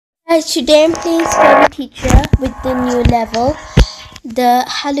Today I'm playing Scary Teacher with the new level, the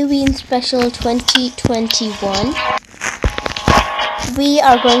Halloween Special 2021. We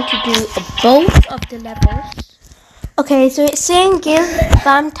are going to do both of the levels. Okay, so it's saying give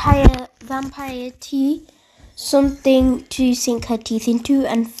vampire tea something to sink her teeth into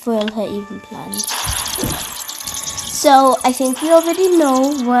and foil her evil plans. So I think we already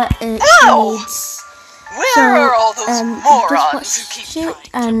know what it needs. Where are all those morons who keep it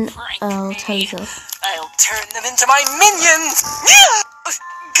and I'll tell you. I'll turn them into my minions!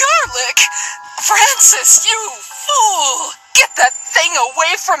 Garlic! Francis, you fool! Get that thing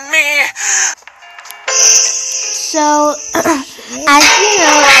away from me! So, as you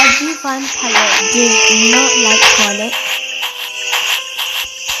know, every vampire does not like garlic.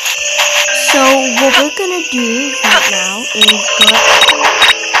 So, what we're gonna do right now is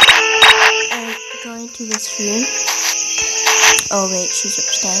go into this room. Oh wait, she's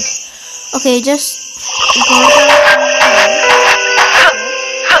upstairs. Okay, just go down.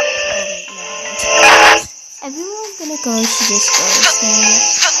 Everyone's gonna go to this door.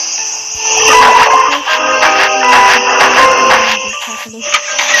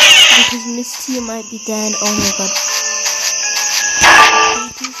 Because Miss T might be there and oh my god.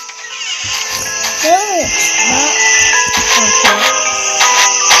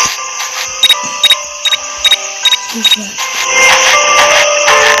 Okay.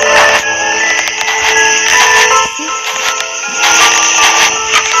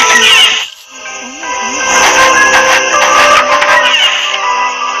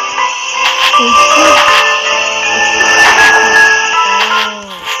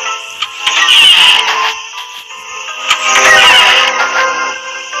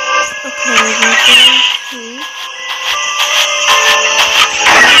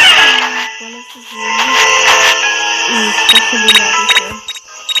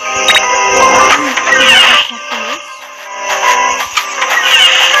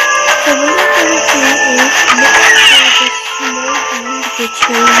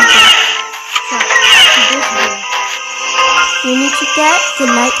 You need to get the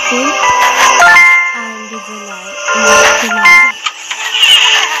light bulb and the light.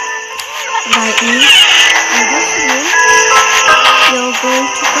 Lightning. In this room, you're going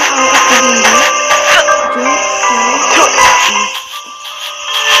to go out of the window, jump down,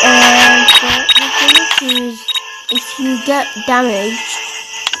 and what you're going to do is, if you get damaged,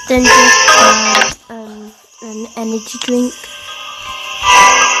 then just an energy drink.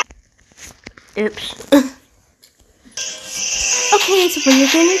 Oops. Okay, so what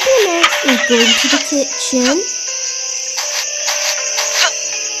you're going to do next is go into the kitchen.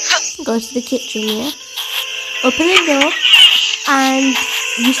 Go to the kitchen, yeah? Open the door, and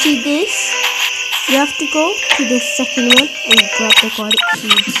you see this? You have to go to the second one and grab the garlic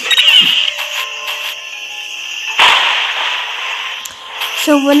seeds.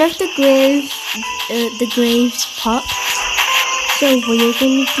 So one of the graves popped. So what you're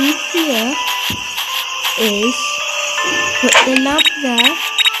going to do here is put the lamp there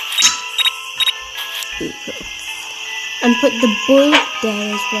and put the bulb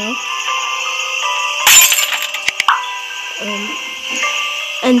there as well.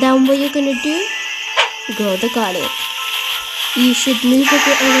 And then what you're gonna do, grow the garlic. You should move a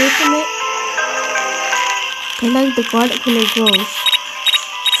bit away from it. I like the garlic when it grows.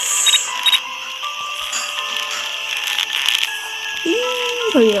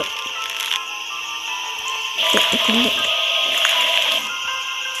 Hurry up. Get the garlic.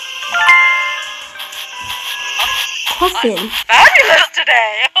 Coffin. Fabulous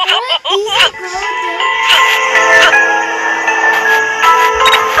today! Now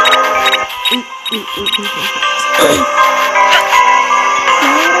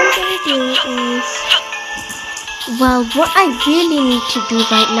what I'm gonna do is, well, what I really need to do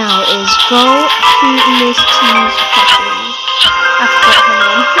right now is go to Miss T's coffin. I've got her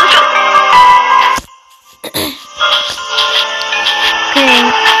name. Okay.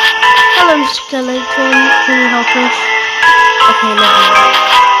 Hello, skeleton. Can you help us? Okay, never mind.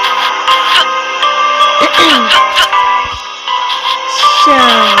 So,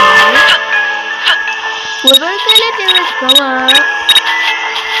 what we're gonna do is go up.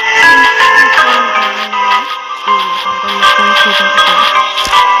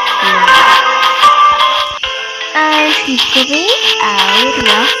 And she's going out,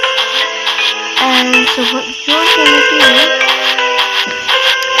 yeah. And so what you're gonna do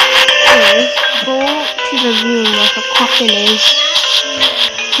is go to the room where the coffin is.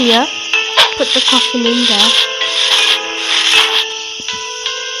 Here, put the coffin in there.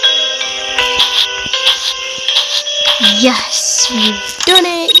 Yes, we've done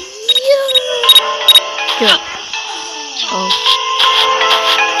it!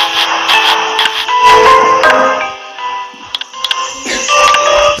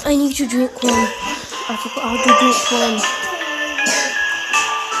 to drink one. I forgot how to drink one.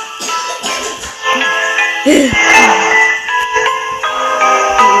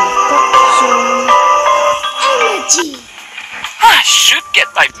 Energy. I should get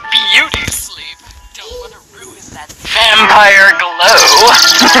my beauty sleep. Don't want to ruin that vampire glow.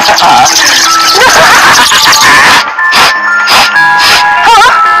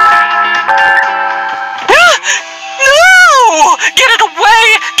 No! Get it away!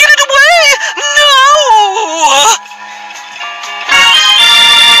 Get it away! No!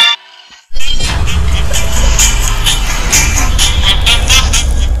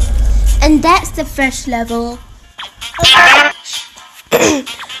 And that's the first level.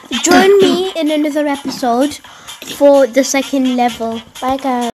 Join me in another episode for the second level. Bye guys.